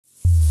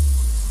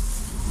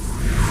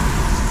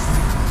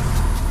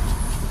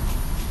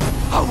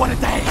what a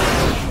day!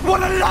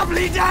 What a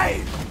lovely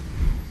day!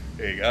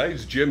 Hey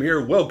guys, Jim here.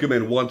 Welcome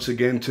in once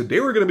again. Today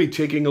we're going to be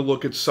taking a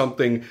look at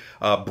something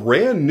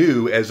brand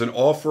new as an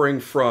offering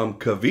from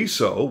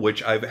Kaviso,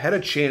 which I've had a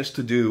chance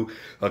to do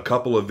a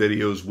couple of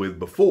videos with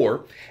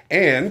before,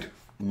 and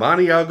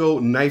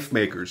Maniago Knife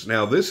Makers.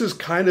 Now this is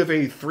kind of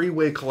a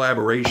three-way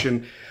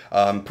collaboration.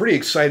 I'm pretty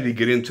excited to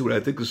get into it. I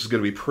think this is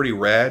going to be pretty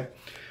rad.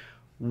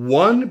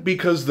 One,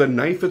 because the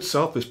knife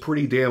itself is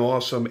pretty damn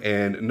awesome,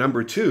 and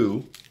number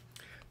two,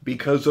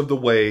 because of the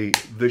way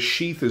the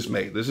sheath is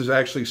made. This is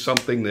actually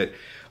something that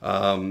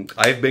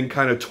I've been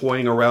kind of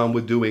toying around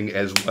with doing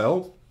as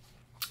well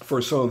for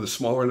some of the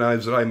smaller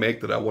knives that I make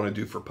that I want to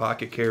do for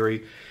pocket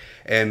carry.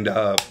 And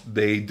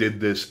they did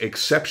this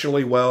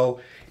exceptionally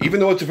well. Even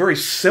though it's a very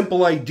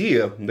simple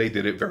idea, they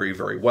did it very,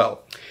 very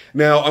well.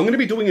 Now, I'm going to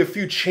be doing a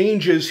few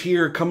changes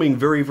here coming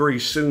very,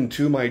 very soon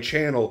to my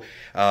channel,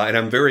 and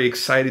I'm very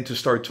excited to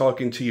start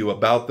talking to you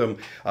about them.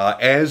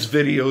 As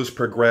videos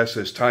progress,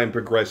 as time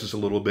progresses a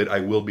little bit,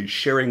 I will be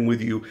sharing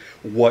with you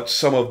what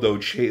some of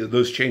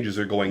those changes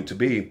are going to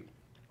be.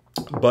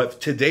 But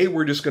today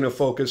we're just going to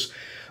focus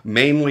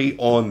mainly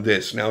on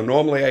this. Now,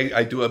 normally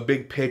I do a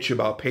big pitch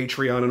about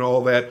Patreon and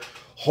all that.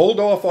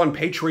 Hold off on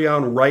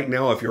Patreon right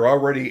now. If you're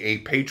already a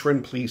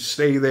patron, please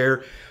stay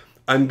there.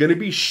 I'm going to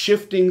be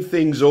shifting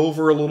things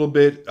over a little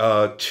bit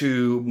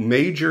to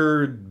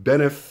major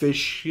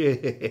beneficial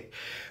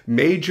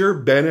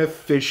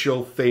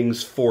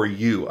things for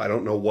you. I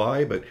don't know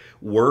why, but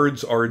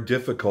words are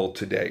difficult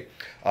today.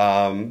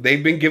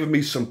 They've been giving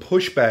me some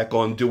pushback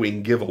on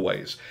doing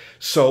giveaways.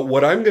 So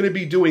what I'm going to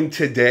be doing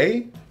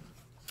today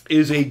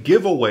is a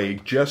giveaway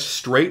just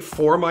straight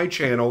for my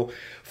channel.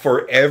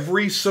 For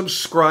every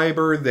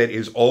subscriber that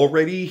is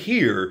already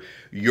here,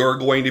 you're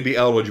going to be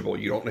eligible.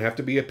 You don't have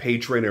to be a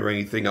patron or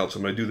anything else.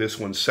 I'm going to do this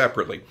one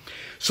separately.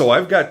 So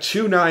I've got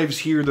two knives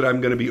here that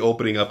I'm going to be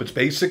opening up. It's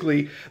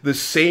basically the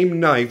same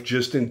knife,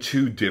 just in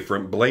two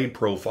different blade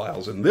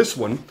profiles. And this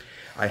one,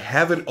 I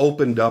haven't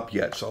opened up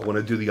yet. So I want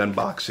to do the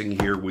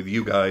unboxing here with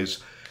you guys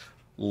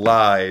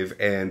live.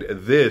 And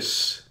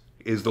this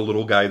is the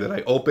little guy that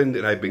I opened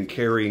and I've been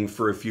carrying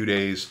for a few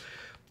days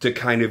to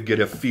kind of get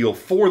a feel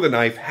for the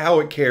knife, how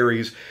it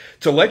carries,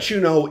 to let you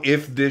know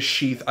if this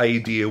sheath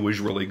idea was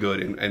really good.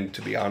 And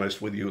to be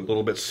honest with you, a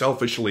little bit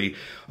selfishly,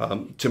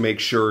 to make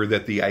sure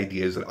that the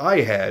ideas that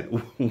I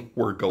had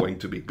were going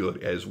to be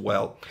good as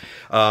well.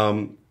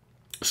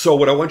 So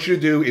what I want you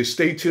to do is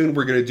stay tuned.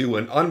 We're going to do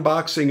an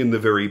unboxing in the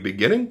very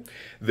beginning.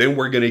 Then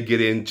we're going to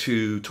get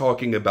into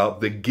talking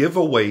about the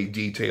giveaway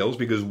details,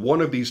 because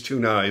one of these two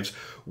knives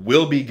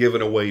will be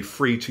given away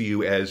free to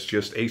you as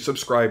just a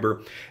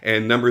subscriber.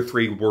 And number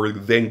three, we're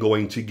then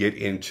going to get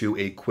into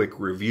a quick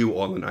review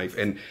on the knife.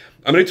 And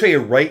I'm going to tell you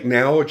right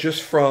now,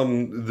 just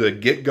from the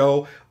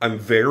get-go, I'm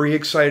very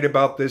excited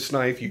about this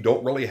knife. You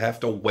don't really have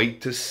to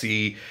wait to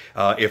see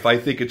if I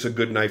think it's a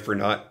good knife or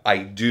not. I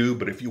do,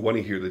 but if you want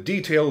to hear the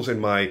details and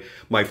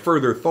my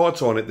further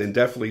thoughts on it, then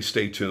definitely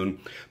stay tuned.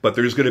 But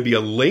there's going to be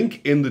a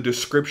link in the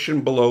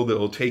description below that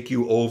will take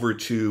you over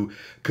to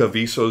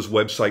Kaviso's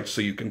website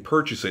so you can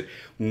purchase it.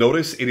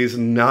 Notice it is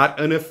not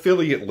an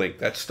affiliate link.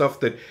 That's stuff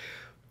that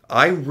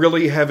I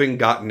really haven't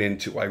gotten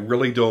into. I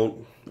really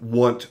don't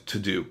want to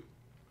do.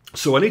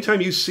 So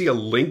anytime you see a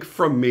link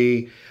from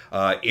me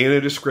in a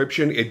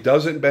description, it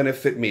doesn't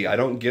benefit me. I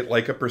don't get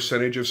like a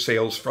percentage of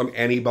sales from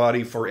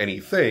anybody for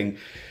anything.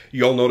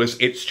 You'll notice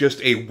it's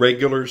just a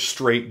regular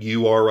straight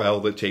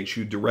URL that takes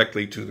you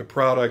directly to the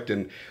product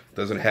and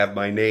doesn't have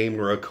my name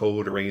or a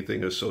code or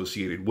anything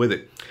associated with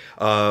it.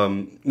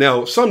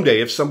 Now,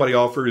 someday, if somebody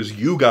offers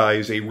you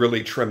guys a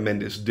really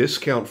tremendous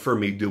discount for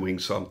me doing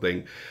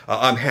something,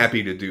 I'm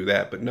happy to do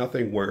that, but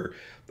nothing where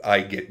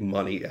I get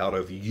money out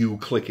of you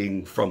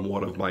clicking from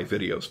one of my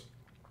videos.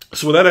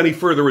 So without any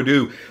further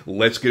ado,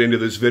 let's get into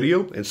this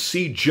video and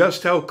see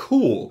just how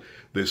cool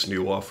this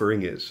new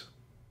offering is.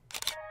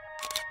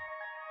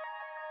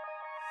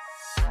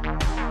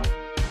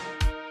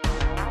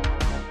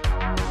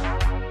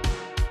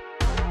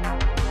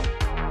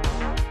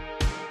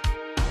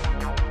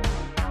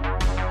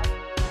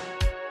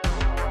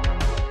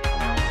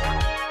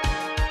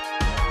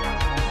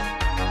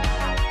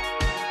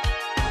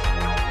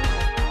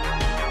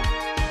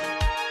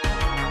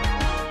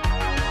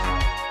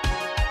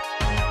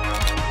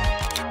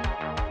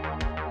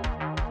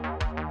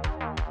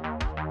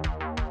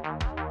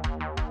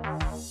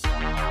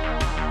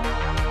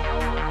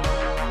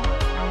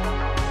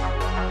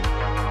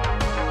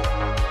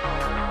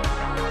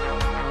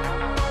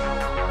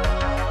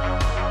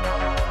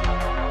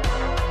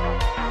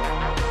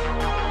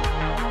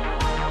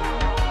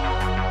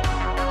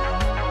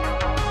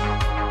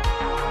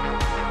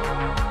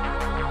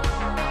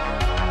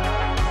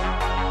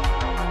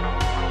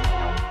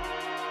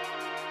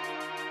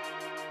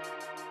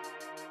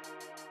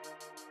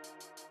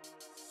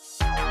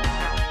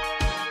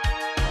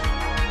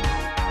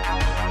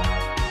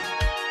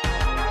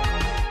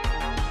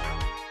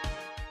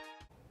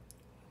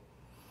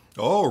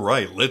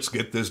 right, let's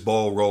get this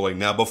ball rolling.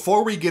 Now,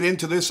 before we get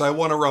into this, I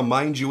want to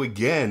remind you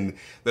again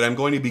that I'm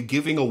going to be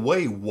giving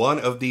away one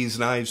of these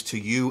knives to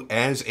you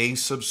as a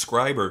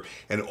subscriber.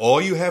 And all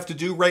you have to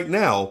do right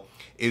now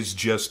is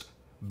just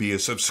be a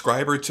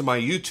subscriber to my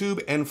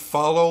YouTube and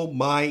follow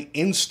my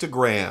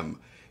Instagram.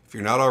 If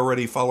you're not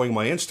already following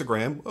my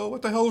Instagram, oh,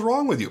 what the hell is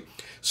wrong with you?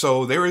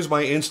 So there is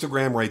my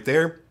Instagram right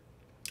there.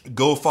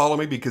 Go follow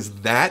me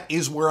because that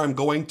is where I'm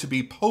going to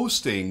be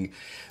posting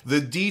the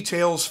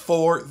details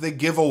for the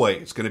giveaway.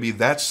 It's going to be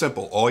that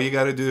simple. All you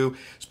got to do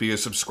is be a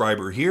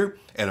subscriber here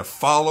and a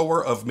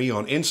follower of me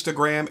on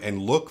Instagram and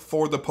look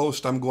for the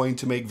post I'm going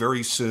to make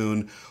very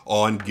soon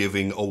on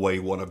giving away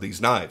one of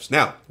these knives.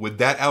 Now, with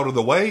that out of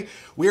the way,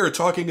 we are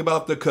talking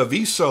about the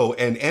Kaviso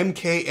and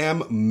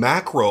MKM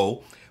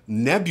Macro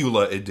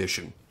Nebula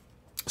Edition.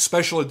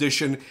 Special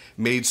edition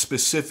made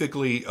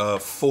specifically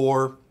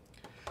for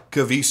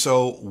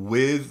Kaviso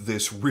with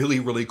this really,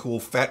 really cool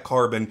fat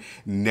carbon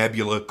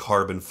nebula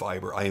carbon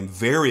fiber. I am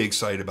very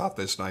excited about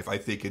this knife. I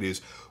think it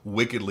is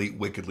wickedly,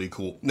 wickedly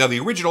cool. Now, the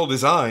original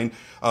design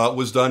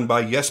was done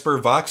by Jesper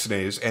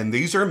Vaxnes, and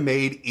these are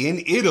made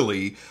in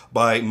Italy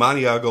by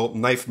Maniago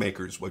Knife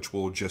Makers, which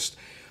will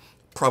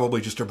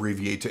probably just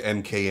abbreviate to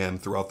MKM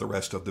throughout the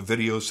rest of the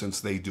video since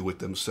they do it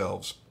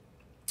themselves.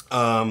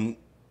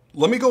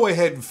 Let me go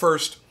ahead and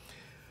first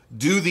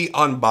do the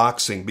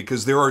unboxing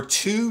because there are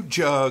two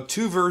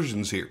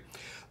versions here.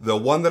 The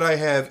one that I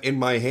have in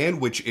my hand,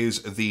 which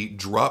is the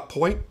drop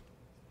point,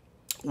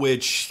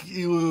 which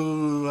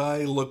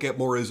I look at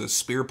more as a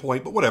spear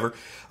point, but whatever.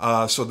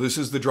 So this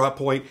is the drop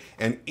point,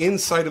 and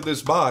inside of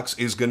this box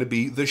is going to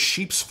be the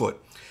sheep's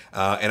foot.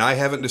 And I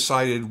haven't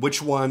decided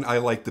which one I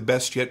like the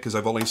best yet because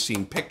I've only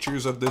seen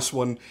pictures of this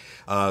one.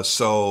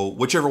 So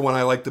whichever one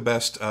I like the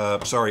best,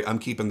 sorry, I'm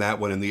keeping that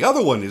one. And the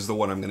other one is the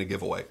one I'm going to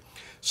give away.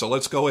 So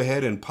let's go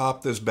ahead and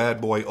pop this bad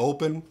boy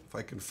open. If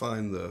I can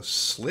find the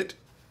slit.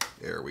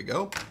 There we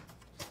go.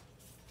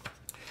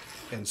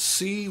 And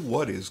see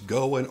what is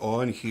going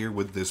on here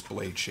with this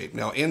blade shape.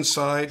 Now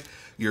inside,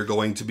 you're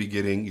going to be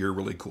getting your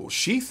really cool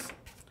sheath.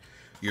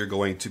 You're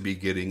going to be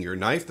getting your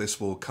knife.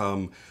 This will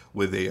come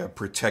with a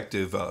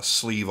protective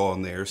sleeve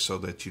on there so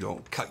that you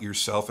don't cut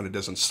yourself and it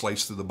doesn't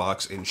slice through the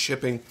box in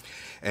shipping.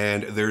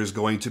 And there's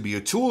going to be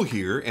a tool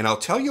here, and I'll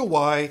tell you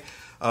why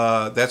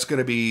that's going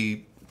to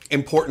be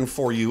important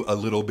for you a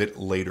little bit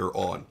later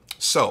on.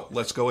 So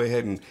let's go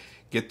ahead and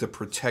get the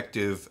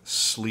protective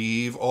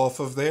sleeve off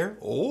of there.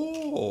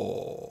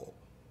 Oh,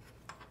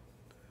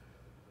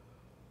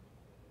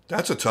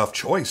 that's a tough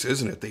choice,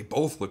 isn't it? They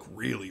both look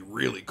really,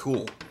 really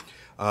cool.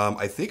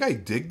 I think I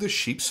dig the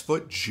sheep's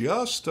foot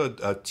just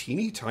a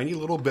teeny tiny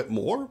little bit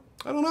more.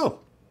 I don't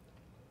know.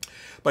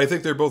 But I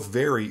think they're both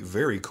very,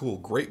 very cool.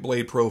 Great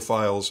blade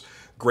profiles.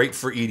 Great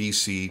for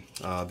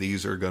EDC.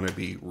 These are going to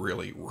be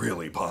really,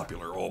 really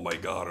popular. Oh my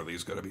God, are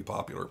these going to be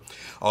popular?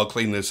 I'll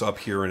clean this up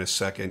here in a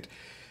second,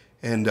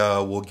 and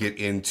we'll get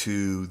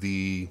into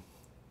the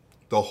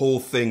whole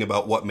thing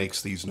about what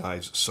makes these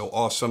knives so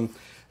awesome.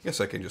 I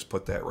guess I can just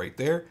put that right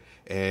there.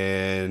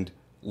 And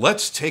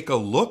let's take a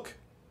look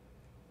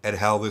at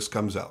how this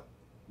comes out.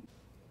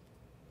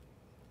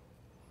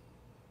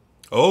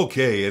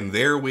 Okay, and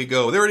there we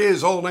go. There it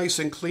is, all nice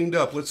and cleaned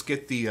up. Let's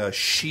get the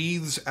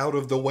sheaths out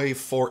of the way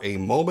for a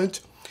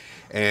moment.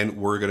 And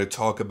we're going to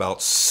talk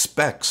about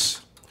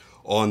specs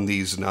on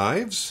these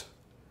knives.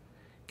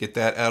 Get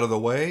that out of the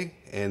way.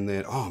 And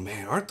then, oh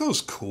man, aren't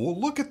those cool?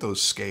 Look at those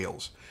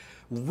scales.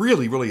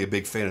 Really, really a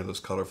big fan of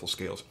those colorful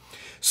scales.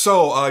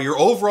 So your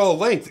overall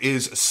length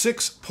is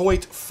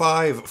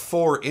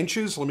 6.54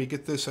 inches. Let me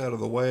get this out of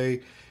the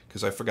way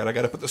because I forgot I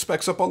got to put the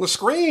specs up on the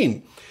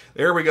screen.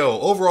 There we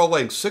go. Overall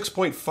length,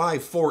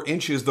 6.54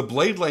 inches. The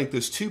blade length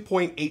is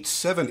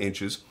 2.87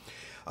 inches.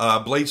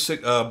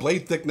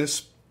 Blade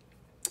thickness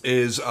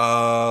is,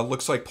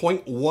 looks like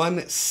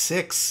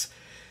 0.16.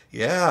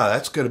 Yeah,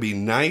 that's going to be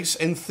nice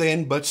and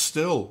thin, but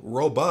still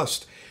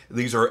robust.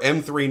 These are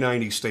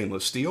M390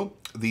 stainless steel.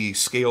 The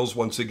scales,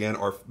 once again,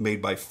 are made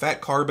by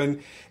Fat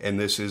Carbon, and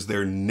this is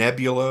their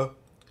Nebula.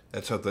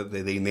 That's how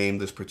they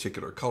named this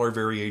particular color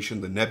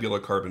variation, the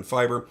Nebula carbon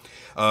fiber.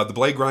 The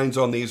blade grinds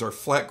on these are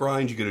flat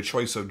grinds. You get a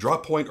choice of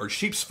drop point or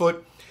sheep's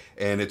foot,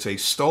 and it's a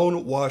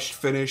stone washed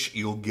finish.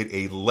 You'll get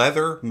a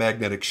leather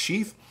magnetic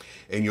sheath,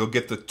 and you'll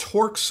get the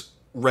Torx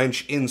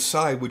wrench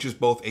inside, which is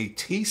both a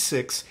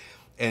T6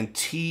 and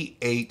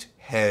T8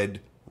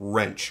 head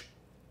wrench.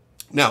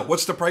 Now,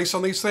 what's the price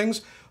on these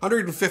things?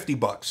 150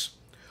 bucks.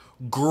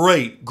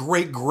 Great,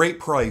 great, great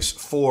price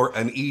for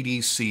an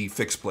EDC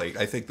fixed blade.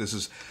 I think this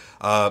is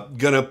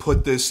gonna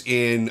put this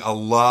in a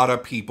lot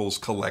of people's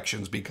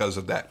collections because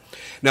of that.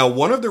 Now,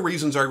 one of the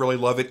reasons I really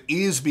love it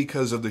is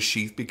because of the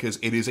sheath, because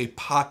it is a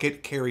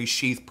pocket carry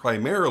sheath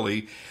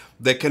primarily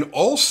that can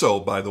also,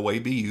 by the way,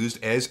 be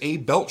used as a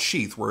belt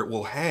sheath where it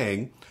will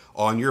hang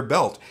on your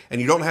belt.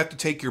 And you don't have to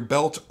take your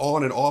belt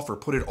on and off or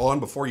put it on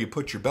before you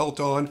put your belt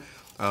on.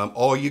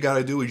 All you got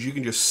to do is you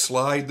can just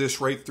slide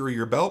this right through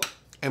your belt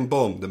and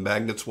boom, the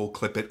magnets will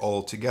clip it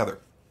all together.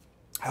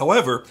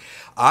 However,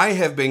 I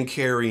have been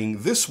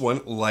carrying this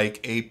one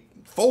like a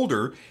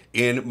folder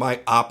in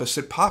my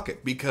opposite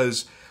pocket,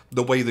 because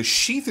the way the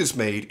sheath is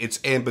made, it's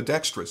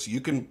ambidextrous. You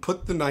can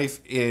put the knife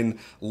in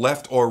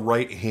left or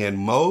right hand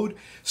mode.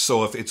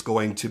 So if it's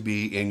going to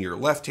be in your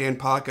left hand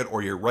pocket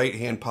or your right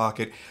hand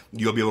pocket,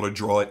 you'll be able to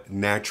draw it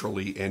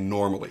naturally and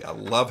normally. I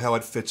love how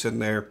it fits in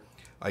there.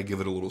 I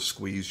give it a little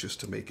squeeze just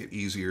to make it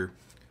easier.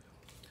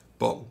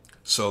 Boom.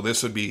 So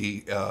this would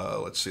be,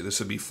 let's see, this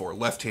would be for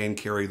left hand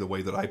carry the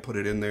way that I put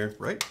it in there,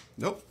 right?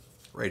 Nope,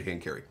 right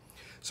hand carry.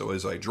 So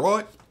as I draw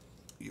it,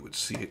 you would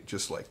see it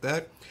just like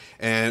that.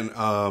 And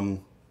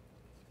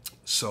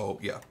so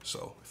yeah,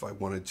 so if I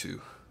wanted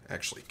to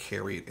actually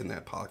carry it in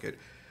that pocket,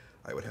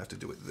 I would have to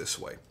do it this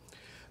way.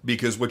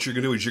 Because what you're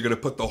going to do is you're going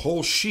to put the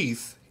whole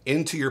sheath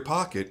into your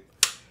pocket,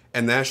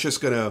 and that's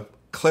just going to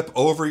clip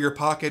over your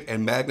pocket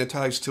and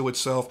magnetize to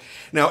itself.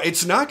 Now,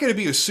 it's not going to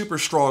be a super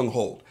strong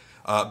hold.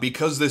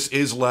 Because this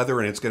is leather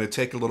and it's going to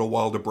take a little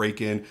while to break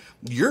in,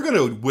 you're going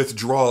to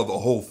withdraw the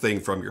whole thing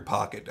from your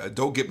pocket.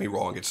 Don't get me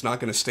wrong. It's not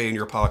going to stay in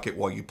your pocket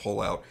while you pull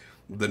out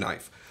the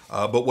knife.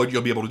 But what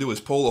you'll be able to do is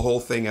pull the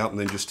whole thing out and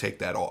then just take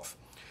that off.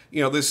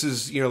 You know, this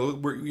is, you know,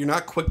 you're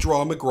not Quick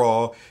Draw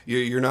McGraw.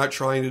 You're not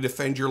trying to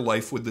defend your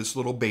life with this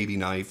little baby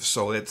knife.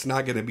 So it's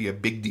not going to be a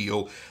big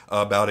deal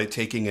about it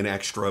taking an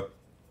extra,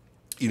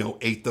 you know,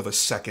 1/8 of a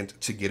second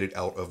to get it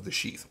out of the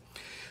sheath.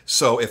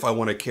 So if I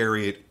want to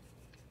carry it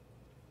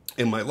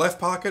in my left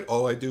pocket,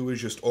 all I do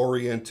is just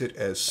orient it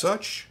as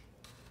such,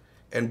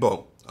 and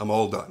boom, I'm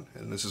all done.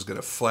 And this is going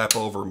to flap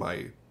over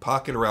my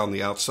pocket around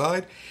the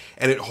outside,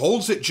 and it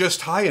holds it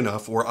just high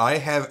enough where I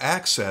have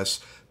access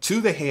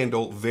to the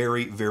handle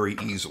very, very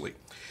easily.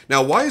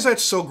 Now, why is that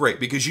so great?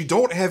 Because you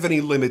don't have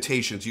any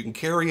limitations. You can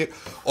carry it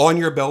on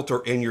your belt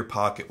or in your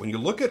pocket. When you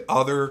look at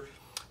other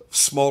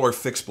smaller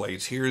fixed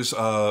blades, here's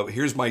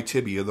my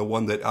tibia, the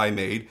one that I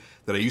made,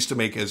 that I used to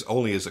make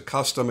only as a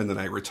custom, and then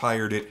I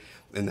retired it,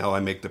 and now I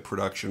make the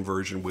production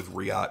version with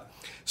Riot.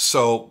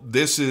 So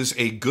this is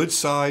a good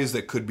size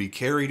that could be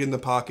carried in the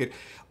pocket.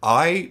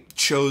 I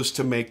chose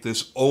to make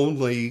this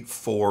only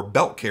for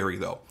belt carry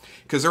though,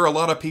 because there are a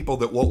lot of people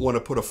that won't want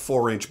to put a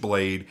 4-inch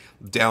blade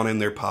down in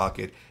their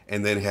pocket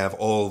and then have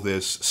all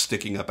this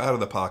sticking up out of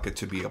the pocket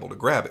to be able to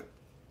grab it.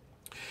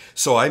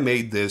 So I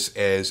made this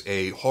as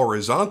a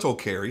horizontal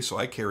carry. So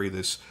I carry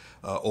this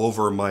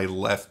over my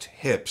left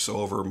hip, so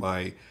over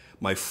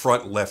my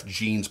front left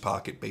jeans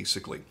pocket,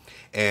 basically.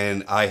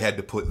 And I had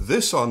to put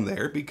this on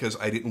there because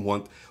I didn't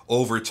want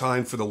over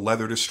time for the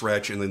leather to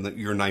stretch and then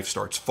your knife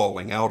starts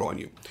falling out on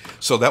you.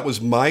 So that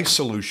was my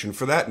solution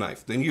for that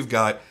knife. Then you've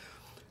got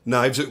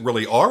knives that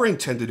really are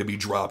intended to be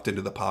dropped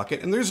into the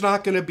pocket, and there's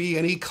not going to be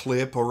any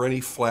clip or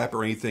any flap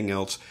or anything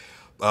else.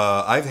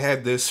 I've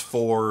had this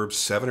for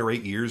 7 or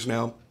 8 years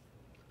now.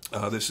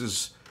 This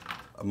is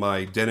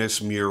my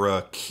Dennis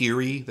Mura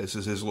Kiri. This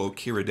is his little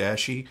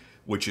Kiridashi,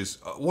 which is,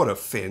 what a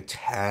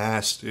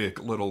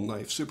fantastic little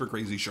knife, super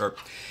crazy sharp.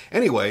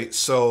 Anyway,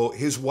 so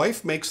his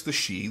wife makes the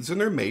sheaths, and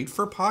they're made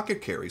for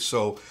pocket carry.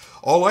 So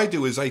all I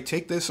do is I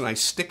take this and I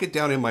stick it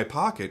down in my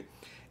pocket,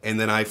 and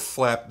then I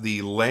flap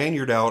the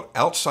lanyard out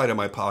outside of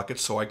my pocket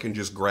so I can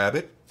just grab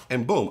it,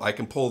 and boom, I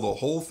can pull the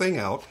whole thing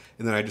out,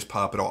 and then I just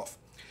pop it off.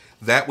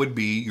 That would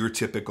be your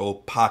typical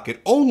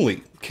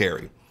pocket-only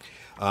carry.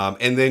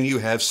 And then you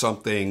have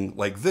something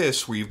like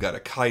this, where you've got a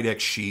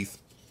Kydex sheath.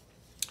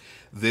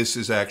 This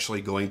is actually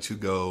going to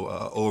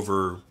go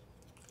over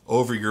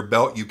your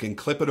belt. You can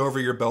clip it over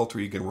your belt,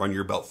 or you can run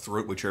your belt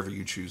through it, whichever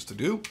you choose to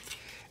do.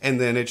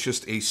 And then it's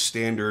just a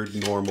standard,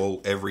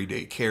 normal,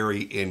 everyday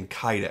carry in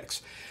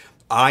Kydex.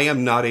 I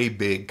am not a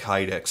big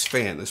Kydex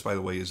fan. This, by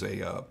the way, is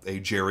a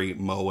Jerry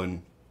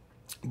Moen.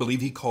 I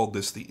believe he called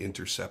this the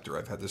Interceptor.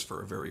 I've had this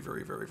for a very,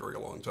 very, very, very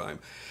long time.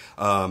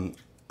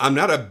 I'm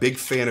not a big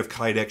fan of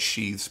Kydex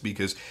sheaths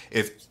because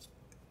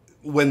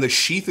when the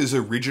sheath is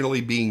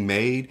originally being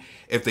made,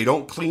 if they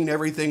don't clean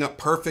everything up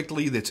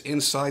perfectly that's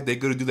inside, they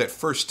go to do that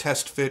first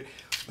test fit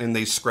and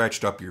they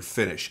scratched up your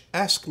finish.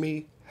 Ask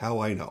me how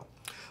I know.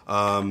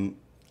 I'm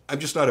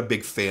just not a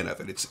big fan of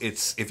it.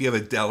 It's if you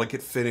have a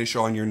delicate finish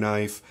on your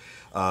knife,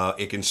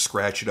 it can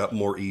scratch it up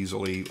more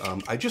easily.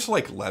 I just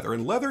like leather,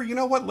 and leather, you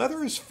know what?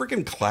 Leather is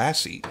freaking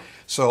classy.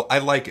 So I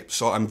like it.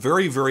 So I'm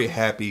very, very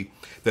happy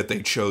that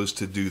they chose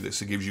to do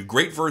this. It gives you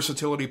great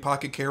versatility,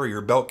 pocket carry or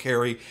belt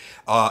carry.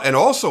 And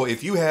also,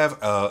 if you have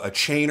a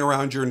chain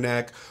around your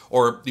neck,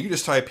 or you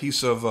just tie a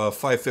piece of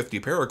 550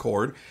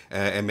 paracord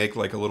and make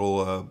like a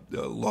little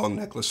long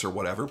necklace or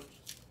whatever,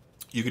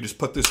 you can just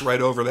put this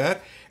right over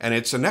that, and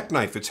it's a neck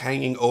knife. It's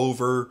hanging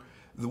over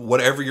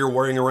whatever you're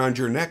wearing around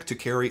your neck to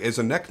carry as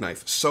a neck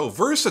knife. So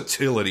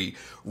versatility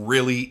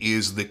really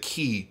is the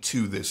key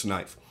to this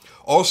knife.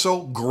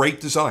 Also,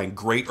 great design,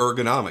 great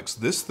ergonomics.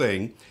 This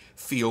thing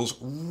feels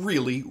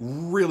really,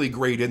 really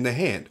great in the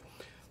hand.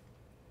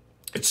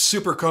 It's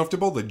super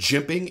comfortable. The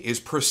jimping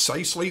is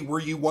precisely where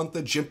you want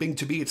the jimping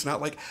to be. It's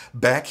not like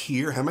back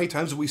here. How many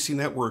times have we seen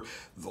that where,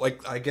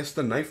 like, I guess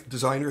the knife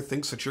designer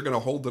thinks that you're going to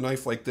hold the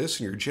knife like this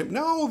and your jimp.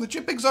 No, the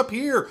jimping's up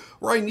here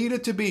where I need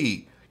it to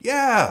be.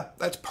 Yeah,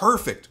 that's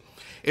perfect.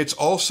 It's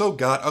also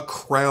got a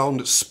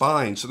crowned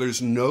spine, so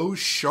there's no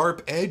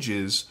sharp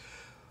edges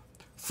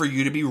for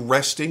you to be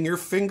resting your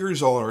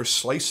fingers on or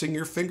slicing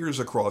your fingers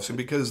across. And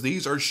because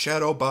these are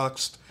shadow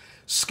boxed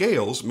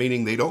scales,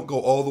 meaning they don't go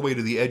all the way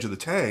to the edge of the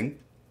tang,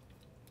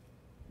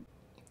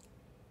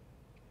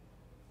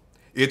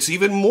 it's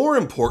even more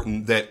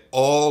important that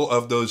all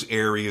of those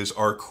areas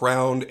are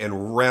crowned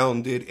and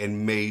rounded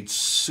and made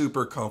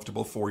super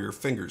comfortable for your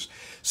fingers.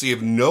 So you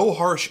have no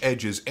harsh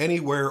edges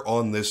anywhere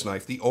on this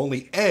knife. The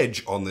only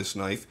edge on this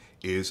knife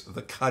is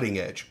the cutting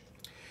edge.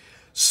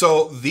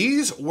 So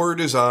these were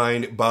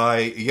designed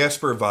by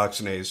Jesper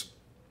Vaxnes,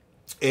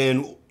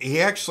 and he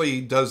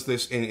actually does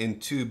this in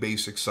two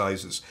basic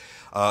sizes.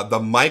 The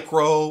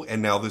micro,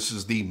 and now this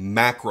is the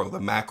macro. The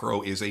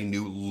macro is a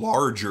new,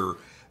 larger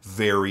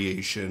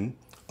variation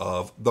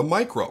of the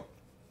micro.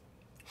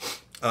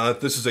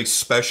 This is a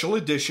special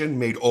edition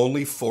made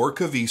only for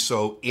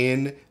Kaviso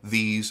in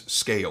these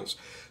scales.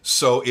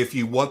 So if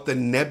you want the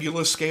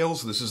Nebula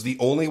scales, this is the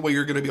only way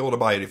you're going to be able to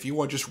buy it. If you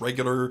want just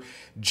regular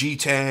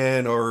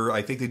G10, or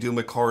I think they do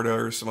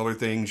Micarta or some other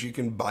things, you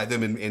can buy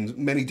them in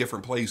many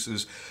different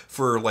places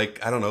for like,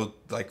 I don't know,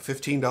 like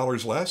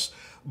 $15 less.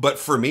 But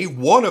for me,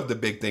 one of the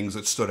big things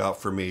that stood out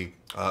for me,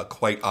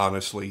 quite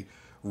honestly,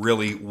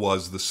 really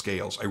was the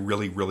scales. I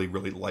really, really,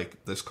 really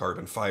like this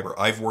carbon fiber.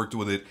 I've worked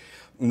with it,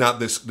 not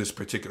this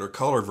particular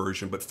color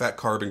version, but fat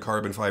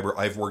carbon fiber.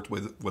 I've worked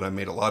with when I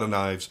made a lot of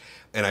knives,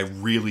 and I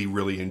really,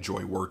 really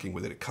enjoy working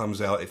with it. It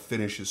comes out, it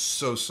finishes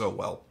so, so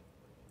well.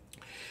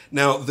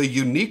 Now, the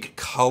unique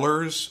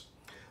colors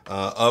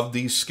of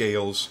these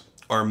scales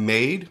are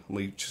made, let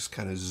me just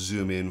kind of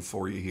zoom in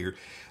for you here.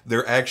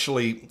 They're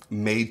actually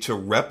made to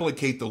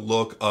replicate the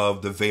look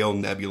of the Veil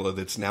Nebula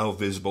that's now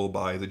visible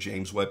by the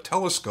James Webb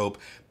Telescope,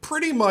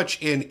 pretty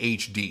much in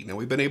HD. Now,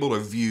 we've been able to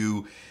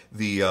view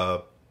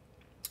the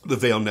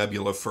Veil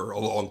Nebula for a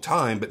long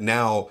time, but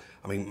now,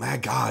 I mean, my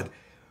God,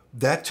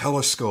 that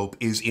telescope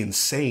is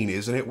insane,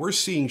 isn't it? We're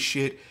seeing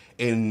shit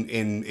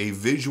in a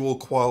visual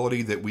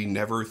quality that we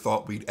never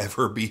thought we'd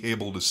ever be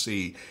able to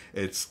see.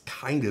 It's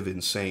kind of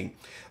insane.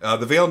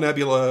 The Veil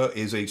Nebula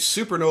is a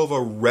supernova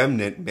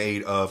remnant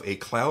made of a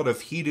cloud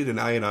of heated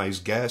and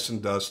ionized gas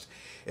and dust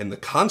in the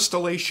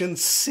constellation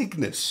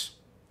Cygnus.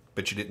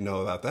 Bet you didn't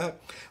know about that.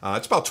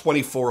 It's about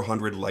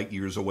 2,400 light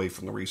years away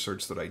from the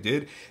research that I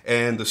did.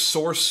 And the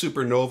source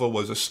supernova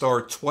was a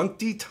star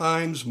 20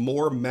 times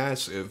more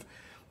massive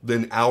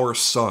than our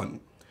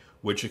sun,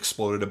 which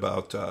exploded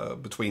about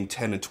between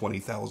 10 and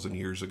 20,000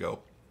 years ago.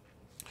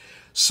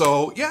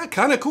 So yeah,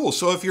 kind of cool.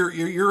 So if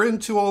you're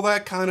into all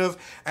that kind of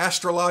that's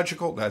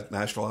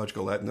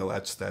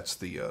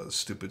the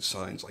stupid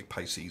signs like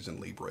Pisces and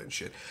Libra and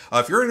shit.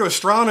 If you're into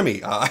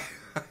astronomy, I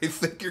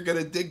think you're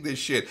gonna dig this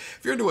shit.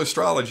 If you're into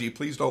astrology,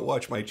 please don't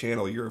watch my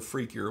channel. You're a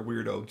freak. You're a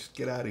weirdo. Just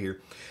get out of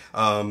here.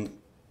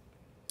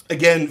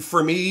 Again,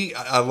 for me,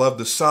 I love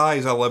the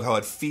size. I love how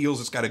it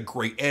feels. It's got a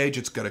great edge.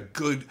 It's got a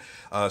good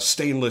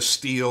stainless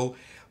steel.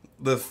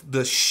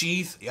 The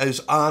sheath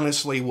is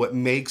honestly what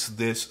makes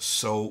this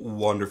so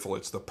wonderful.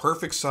 It's the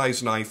perfect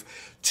size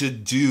knife to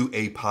do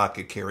a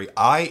pocket carry.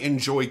 I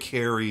enjoy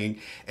carrying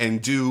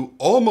and do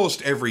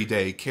almost every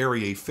day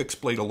carry a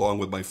fixed blade along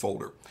with my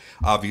folder.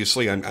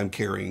 Obviously, I'm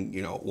carrying,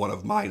 you know, one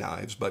of my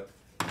knives, but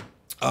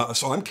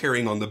so I'm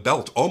carrying on the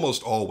belt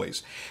almost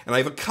always. And I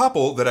have a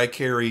couple that I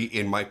carry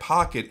in my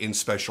pocket in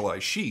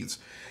specialized sheaths.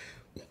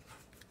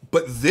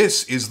 But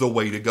this is the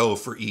way to go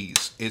for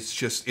ease.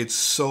 It's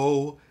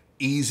so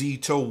easy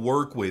to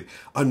work with.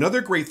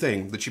 Another great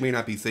thing that you may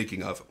not be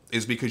thinking of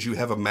is because you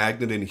have a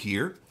magnet in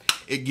here,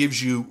 it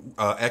gives you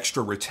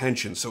extra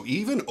retention. So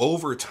even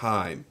over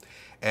time,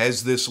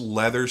 as this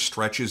leather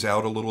stretches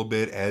out a little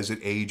bit, as it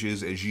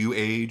ages, as you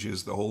age,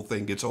 as the whole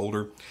thing gets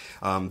older,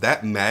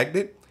 that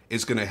magnet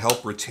is going to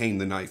help retain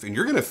the knife. And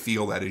you're going to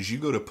feel that as you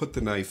go to put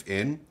the knife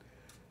in,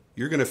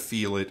 you're going to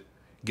feel it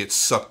get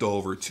sucked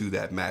over to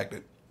that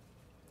magnet.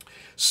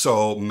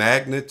 So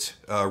magnet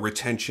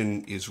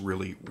retention is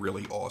really,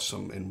 really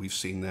awesome, and we've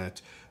seen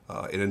that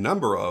in a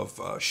number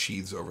of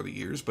sheaths over the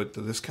years, but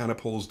this kind of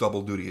pulls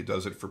double duty. It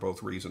does it for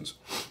both reasons.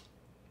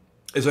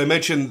 As I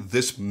mentioned,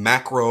 this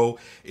macro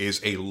is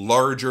a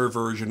larger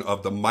version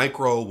of the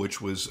micro,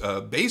 which was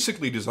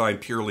basically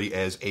designed purely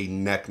as a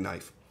neck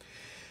knife.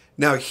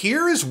 Now,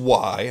 here is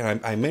why,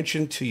 and I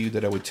mentioned to you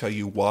that I would tell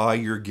you why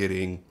you're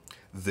getting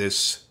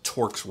this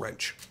Torx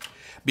wrench.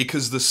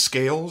 Because the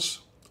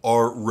scales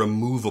are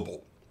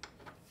removable.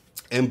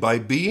 And by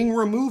being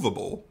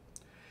removable,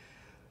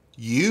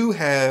 you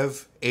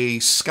have a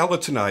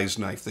skeletonized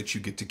knife that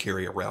you get to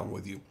carry around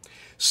with you.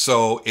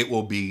 So it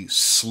will be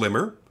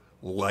slimmer,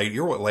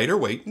 lighter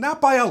weight, not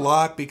by a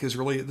lot because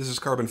really this is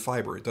carbon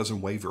fiber. It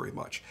doesn't weigh very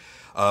much.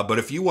 But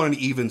if you want an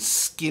even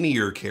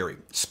skinnier carry,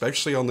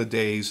 especially on the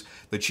days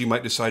that you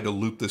might decide to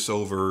loop this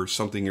over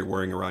something you're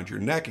wearing around your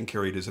neck and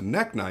carry it as a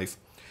neck knife,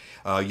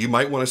 you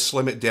might want to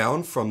slim it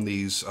down from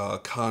these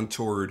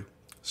contoured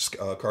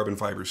carbon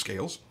fiber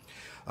scales.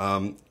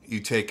 You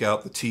take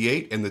out the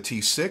T8 and the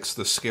T6,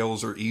 the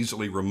scales are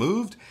easily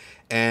removed,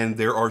 and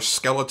there are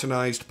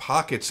skeletonized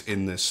pockets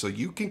in this, so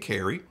you can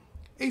carry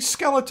a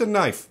skeleton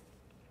knife.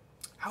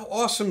 How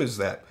awesome is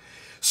that?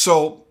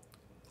 So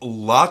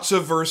Lots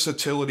of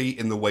versatility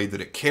in the way that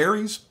it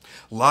carries.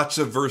 Lots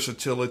of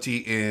versatility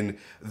in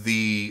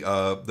the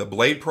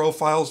blade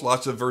profiles.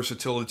 Lots of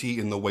versatility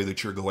in the way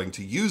that you're going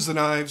to use the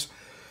knives.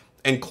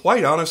 And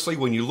quite honestly,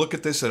 when you look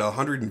at this at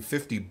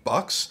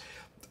 $150,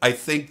 I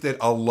think that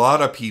a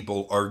lot of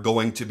people are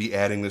going to be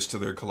adding this to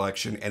their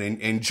collection and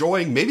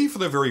enjoying, maybe for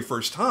the very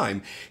first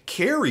time,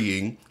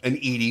 carrying an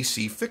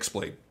EDC fixed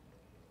blade.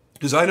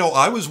 Because I know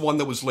I was one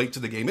that was late to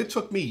the game. It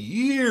took me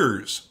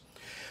years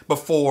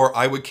before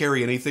I would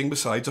carry anything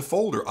besides a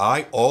folder.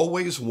 I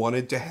always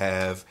wanted to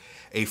have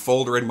a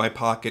folder in my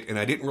pocket, and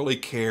I didn't really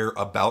care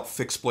about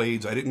fixed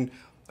blades. I didn't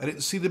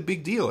see the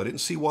big deal. I didn't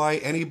see why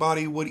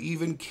anybody would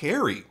even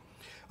carry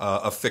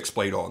a fixed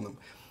blade on them.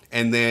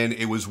 And then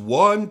it was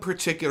one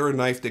particular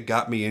knife that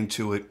got me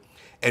into it.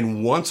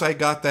 And once I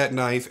got that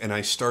knife and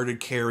I started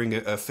carrying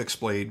a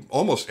fixed blade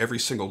almost every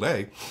single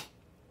day,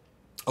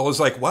 I was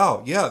like,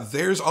 wow, yeah,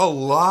 there's a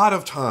lot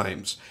of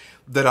times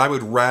that I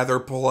would rather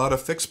pull out a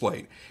fixed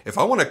blade. If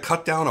I want to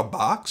cut down a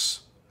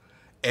box,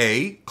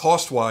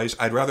 cost-wise,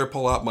 I'd rather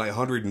pull out my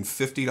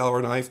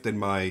 $150 knife than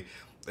my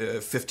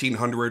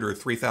 $1,500 or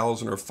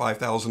 $3,000 or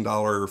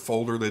 $5,000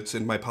 folder that's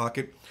in my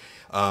pocket.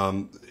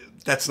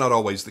 That's not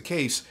always the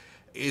case.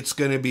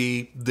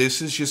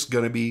 This is just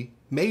going to be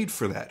made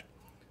for that.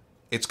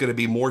 It's going to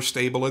be more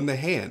stable in the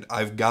hand.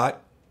 I've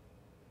got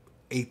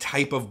a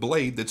type of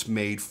blade that's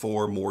made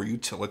for more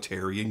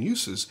utilitarian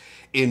uses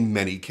in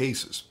many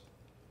cases.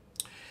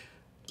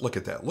 Look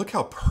at that. Look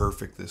how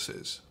perfect this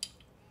is.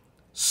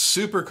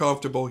 Super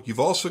comfortable. You've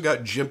also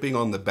got jimping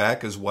on the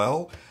back as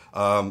well.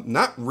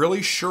 Not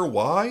really sure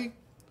why,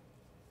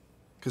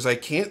 because I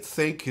can't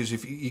think, because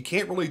if you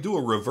can't really do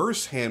a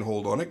reverse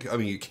handhold on it. I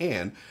mean, you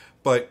can,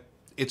 but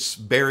it's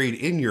buried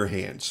in your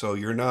hand, so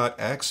you're not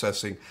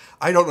accessing.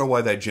 I don't know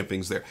why that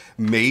jimping's there.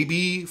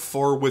 Maybe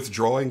for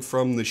withdrawing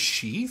from the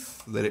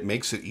sheath, that it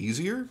makes it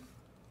easier.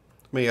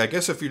 I mean, I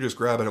guess if you're just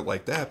grabbing it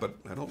like that, but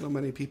I don't know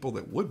many people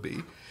that would be.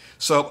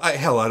 So,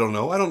 hell, I don't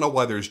know. I don't know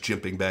why there's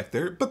jimping back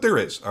there, but there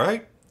is, all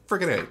right?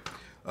 Friggin'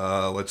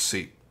 A. Let's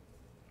see.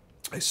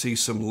 I see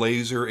some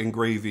laser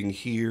engraving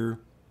here.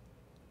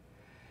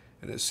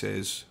 And it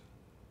says,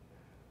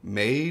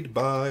 made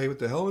by, what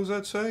the hell does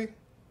that say?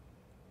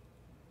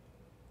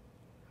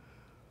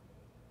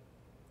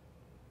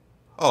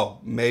 Oh,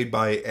 made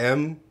by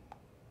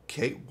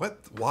MK. What?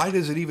 Why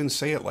does it even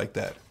say it like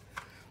that?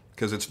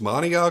 Because it's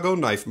Maniago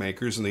Knife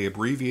Makers, and they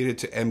abbreviate it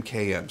to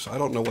MKM. So I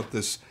don't know what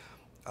this.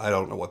 I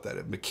don't know what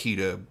that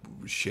Makita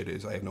shit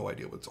is. I have no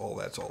idea what all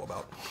that's all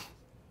about.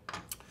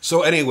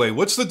 So anyway,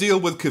 what's the deal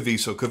with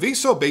Kaviso?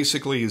 Kaviso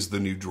basically is the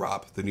new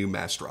drop, the new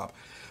mass drop.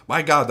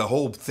 My God, the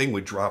whole thing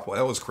with drop, well,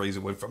 that was crazy.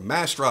 It went from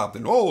mass drop,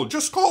 then, oh,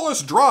 just call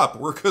us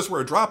drop, because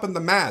we're dropping the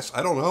mass.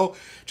 I don't know.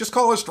 Just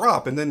call us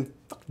drop. And then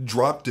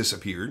drop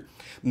disappeared.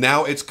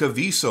 Now it's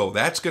Kaviso.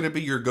 That's going to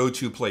be your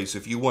go-to place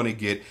if you want to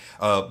get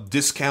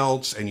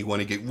discounts and you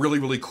want to get really,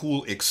 really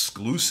cool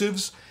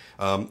exclusives.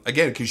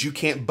 Again, because you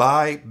can't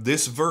buy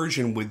this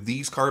version with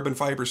these carbon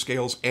fiber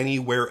scales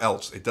anywhere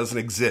else. It doesn't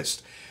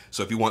exist.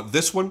 So if you want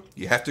this one,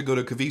 you have to go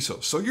to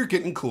Kaviso. So you're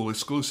getting cool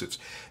exclusives.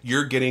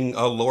 You're getting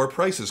lower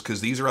prices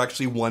because these are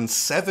actually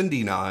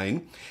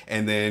 $179,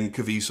 and then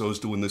Kaviso is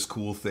doing this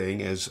cool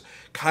thing as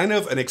kind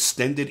of an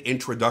extended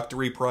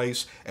introductory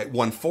price at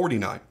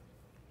 $149.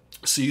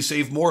 So you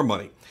save more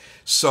money.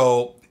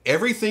 So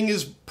everything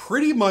is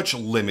pretty much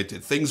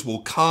limited. Things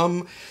will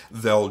come,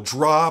 they'll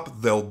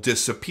drop, they'll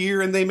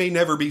disappear, and they may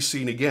never be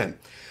seen again.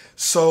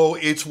 So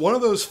it's one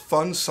of those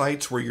fun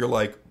sites where you're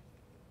like,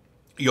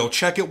 you'll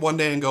check it one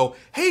day and go,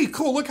 hey,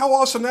 cool, look how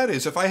awesome that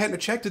is. If I hadn't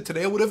checked it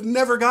today, I would have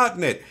never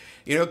gotten it.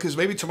 You know, because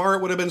maybe tomorrow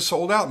it would have been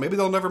sold out. Maybe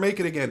they'll never make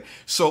it again.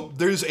 So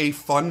there's a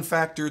fun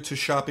factor to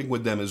shopping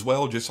with them as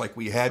well, just like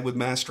we had with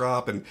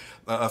Massdrop and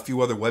a few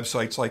other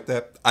websites like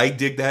that. I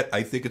dig that.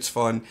 I think it's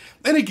fun.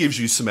 And it gives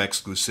you some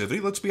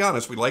exclusivity. Let's be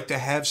honest. We like to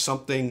have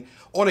something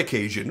on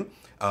occasion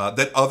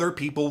that other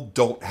people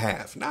don't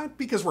have. Not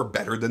because we're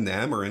better than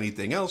them or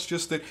anything else,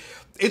 just that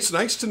it's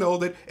nice to know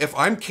that if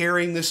I'm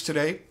carrying this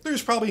today,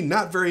 there's probably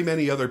not very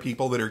many other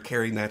people that are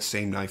carrying that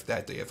same knife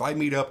that day. If I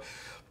meet up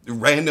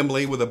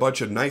randomly with a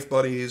bunch of knife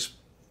buddies,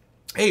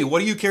 hey,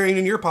 what are you carrying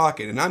in your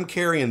pocket? And I'm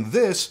carrying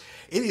this,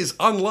 it is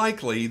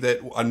unlikely that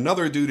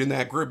another dude in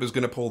that group is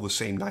going to pull the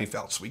same knife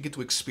out. So we get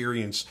to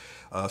experience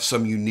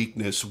some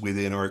uniqueness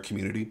within our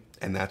community,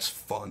 and that's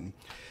fun.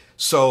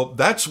 So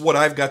that's what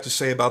I've got to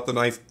say about the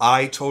knife.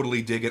 I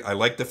totally dig it. I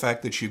like the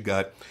fact that you've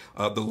got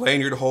the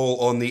lanyard hole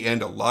on the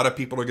end. A lot of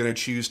people are going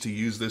to choose to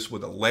use this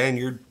with a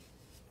lanyard.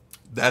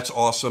 That's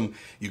awesome.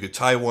 You could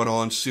tie one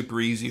on,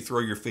 super easy, throw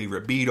your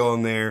favorite bead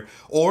on there,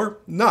 or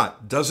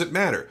not, doesn't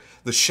matter.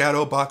 The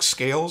shadow box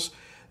scales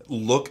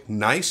look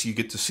nice. You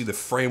get to see the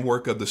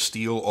framework of the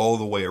steel all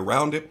the way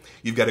around it.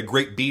 You've got a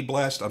great bead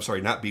blast, I'm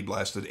sorry, not bead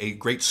blasted, a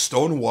great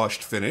stone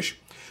washed finish,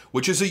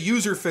 which is a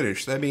user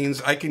finish. That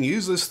means I can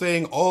use this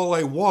thing all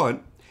I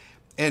want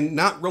and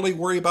not really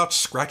worry about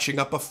scratching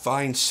up a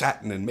fine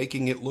satin and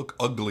making it look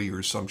ugly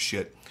or some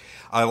shit.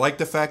 I like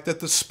the fact that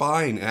the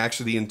spine,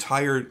 actually the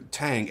entire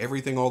tang,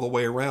 everything all the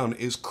way around,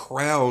 is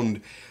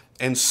crowned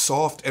and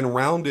soft and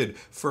rounded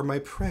for my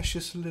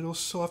precious little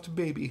soft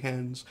baby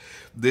hands.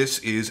 This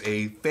is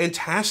a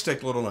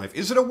fantastic little knife.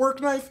 Is it a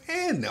work knife?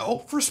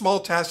 No. For small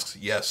tasks,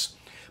 yes.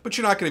 But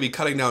you're not going to be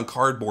cutting down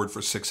cardboard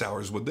for 6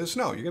 hours with this.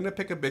 No, you're going to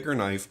pick a bigger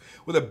knife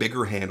with a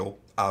bigger handle,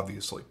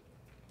 obviously.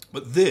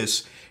 But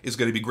this is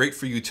going to be great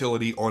for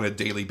utility on a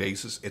daily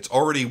basis. It's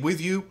already with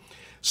you.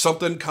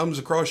 Something comes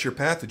across your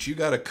path that you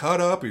got to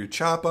cut up or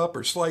chop up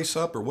or slice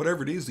up or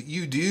whatever it is that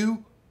you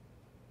do.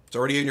 It's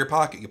already in your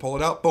pocket. You pull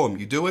it out, boom,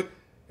 you do it,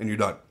 and you're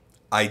done.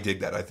 I dig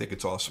that. I think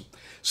it's awesome.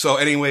 So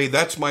anyway,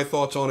 that's my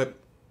thoughts on it.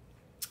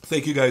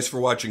 Thank you guys for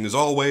watching as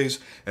always,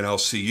 and I'll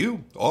see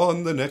you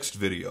on the next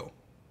video.